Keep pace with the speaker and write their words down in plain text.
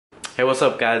Hey, what's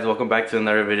up guys? Welcome back to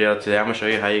another video. Today I'm gonna show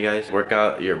you how you guys work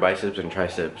out your biceps and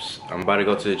triceps. I'm about to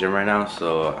go to the gym right now,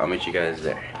 so I'll meet you guys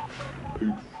there.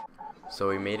 So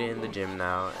we made it in the gym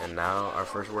now, and now our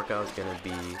first workout is gonna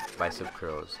be bicep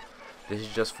curls. This is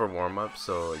just for warm-up,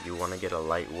 so you want to get a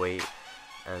light weight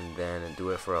and then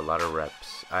do it for a lot of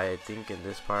reps. I think in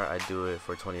this part I do it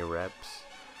for 20 reps,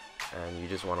 and you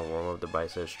just want to warm up the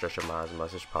biceps, stretch them out as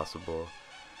much as possible.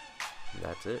 And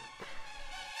that's it.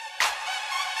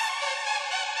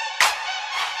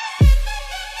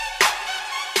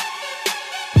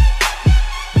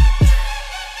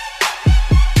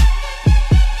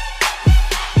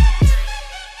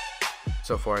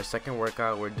 So for our second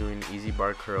workout, we're doing easy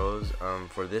bar curls.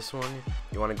 For this one,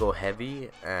 you want to go heavy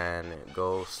and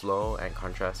go slow and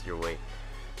contrast your weight.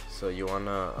 So you want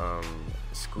to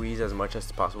squeeze as much as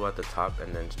possible at the top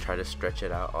and then try to stretch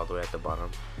it out all the way at the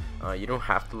bottom. You don't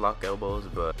have to lock elbows,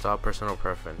 but it's all personal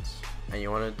preference. And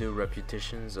you want to do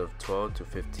repetitions of 12 to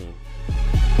 15.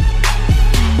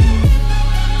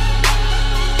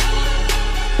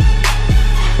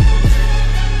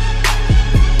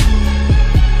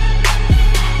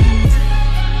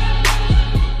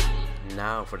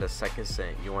 Now for the second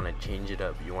set, you want to change it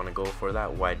up. You want to go for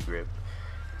that wide grip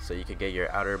so you can get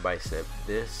your outer bicep.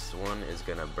 This one is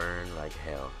gonna burn like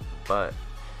hell, but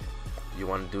you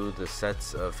want to do the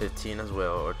sets of 15 as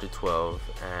well, or to 12,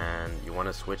 and you want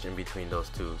to switch in between those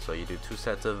two. So you do 2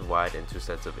 sets of wide and 2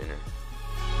 sets of inner.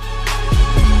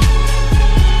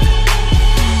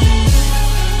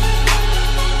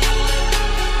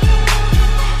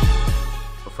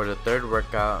 For the third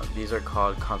workout, these are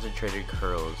called concentrated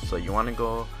curls. So you want to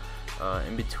go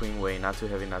in between weight, not too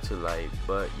heavy, not too light,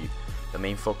 but the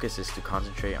main focus is to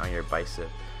concentrate on your bicep.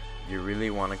 You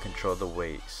really want to control the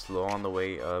weight, slow on the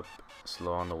way up,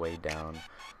 slow on the way down,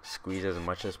 squeeze as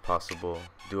much as possible.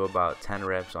 Do about 10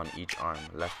 reps on each arm,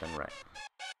 left and right.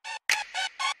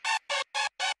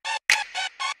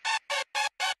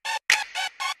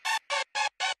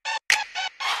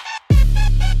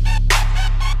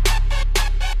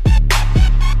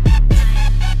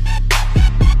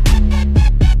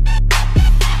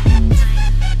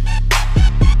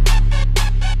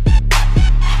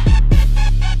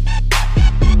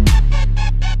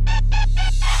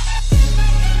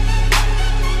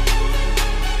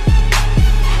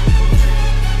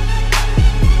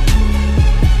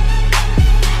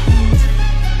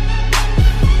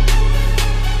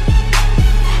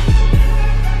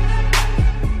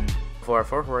 For our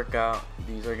fourth workout,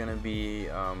 these are gonna be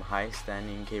high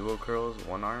standing cable curls,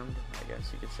 one armed, I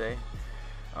guess you could say.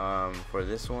 For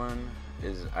this one,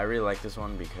 I really like this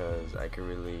one because I can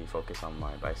really focus on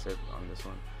my bicep on this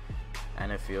one,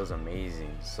 and it feels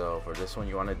amazing. So for this one,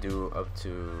 you want to do up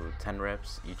to 10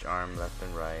 reps each arm, left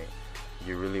and right.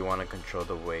 You really want to control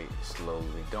the weight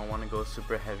slowly. Don't want to go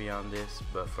super heavy on this,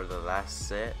 but for the last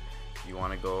set, you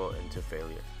want to go into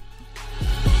failure.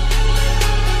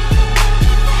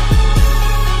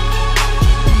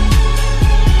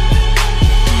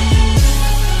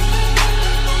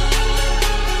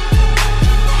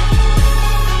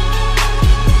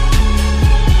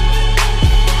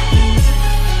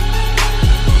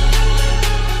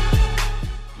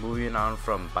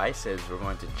 From biceps, we're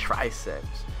going to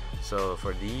triceps. So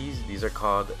for these are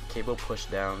called cable push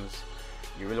downs.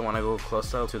 You really want to go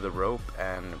close up to the rope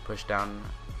and push down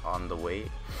on the weight.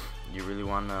 You really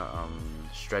want to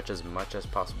stretch as much as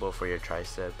possible for your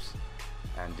triceps,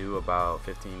 and do about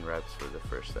 15 reps for the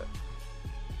first set.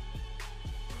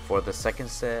 For the second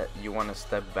set, you want to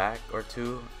step back or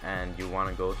two, and you want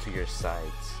to go to your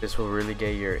sides. This will really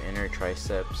get your inner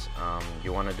triceps.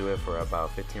 You want to do it for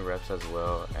about 15 reps as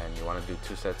well, and you want to do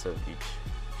 2 sets of each.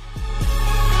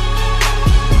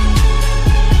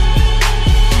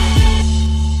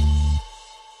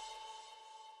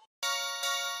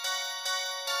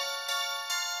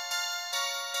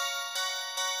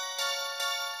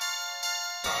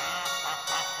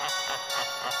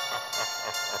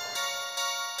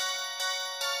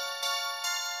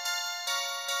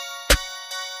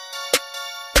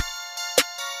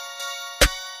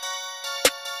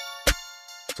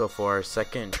 So for our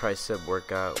second tricep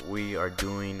workout, we are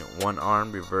doing one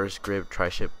arm reverse grip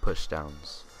tricep push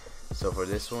downs. So for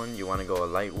this one, you want to go a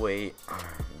lightweight.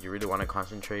 You really want to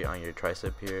concentrate on your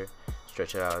tricep here,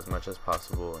 stretch it out as much as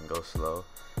possible and go slow.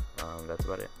 That's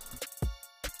about it.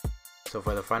 So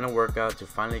for the final workout, to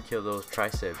finally kill those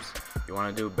triceps, you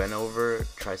want to do bent over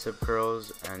tricep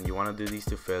curls, and you want to do these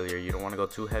to failure. You don't want to go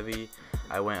too heavy.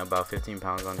 I went about 15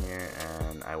 pounds on here,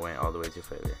 and I went all the way to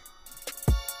failure.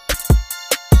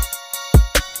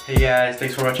 Hey guys,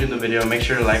 thanks for watching the video. Make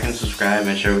sure to like and subscribe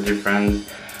and share with your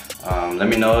friends. Let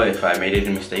me know if I made any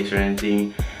mistakes or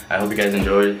anything. I hope you guys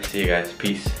enjoyed. See you guys.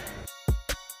 Peace.